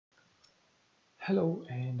Hello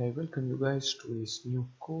and I welcome you guys to this new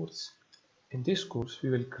course. In this course we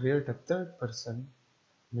will create a third person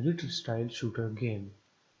military style shooter game.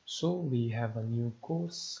 So we have a new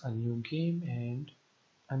course, a new game and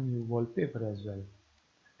a new wallpaper as well.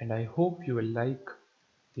 And I hope you will like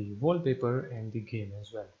the wallpaper and the game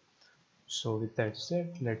as well. So with that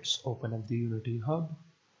said, let's open up the Unity Hub.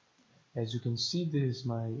 As you can see, this is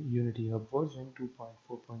my Unity Hub version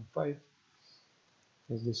 2.4.5.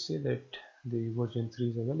 As they say that the version 3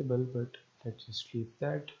 is available, but let's just keep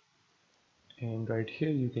that. And right here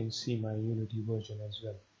you can see my Unity version as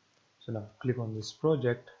well. So now click on this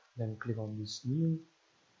project, then click on this new,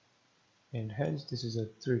 and hence this is a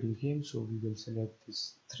 3D game, so we will select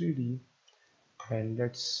this 3D and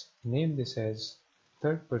let's name this as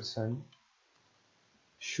third person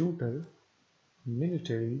shooter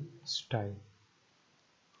military style.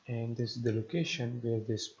 And this is the location where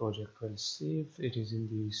this project will save. It is in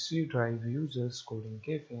the C drive users coding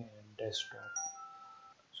cafe and desktop.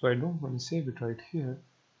 So I don't want to save it right here,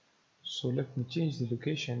 so let me change the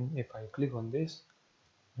location. If I click on this,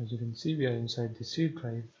 as you can see, we are inside the C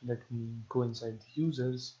drive. Let me go inside the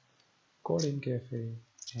users, coding cafe,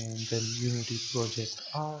 and then Unity project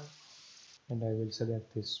R, and I will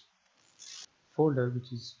select this folder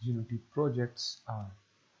which is Unity projects R.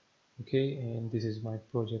 Okay, and this is my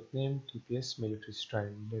project name, TPS military style.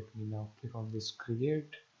 Let me now click on this create,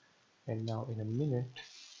 and now in a minute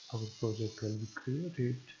our project will be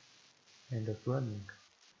created and up running.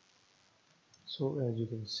 So as you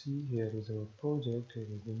can see, here is our project. Here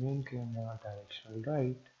is the main camera, directional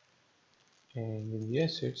right, and in the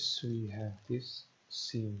assets we have this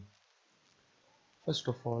scene. First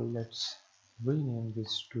of all, let's rename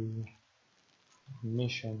this to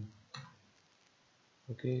mission.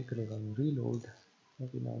 Okay, click on reload.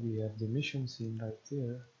 Okay, now we have the mission scene right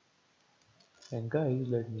there. And guys,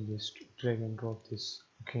 let me just drag and drop this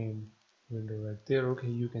game window right there. Okay,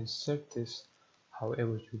 you can set this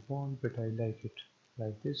however you want, but I like it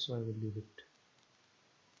like this, so I will leave it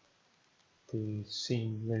the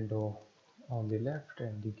scene window on the left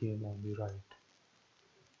and the game on the right.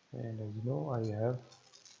 And as you know, I have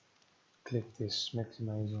clicked this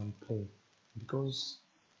maximize on play because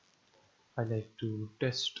I like to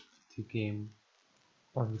test the game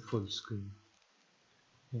on the full screen.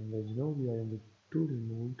 And as you know, we are in the 2D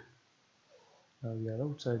mode. Now we are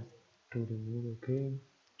outside 2D mode. Okay,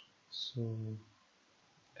 so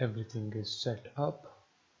everything is set up,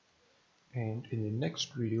 and in the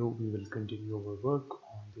next video we will continue our work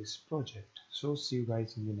on this project. So see you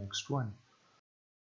guys in the next one.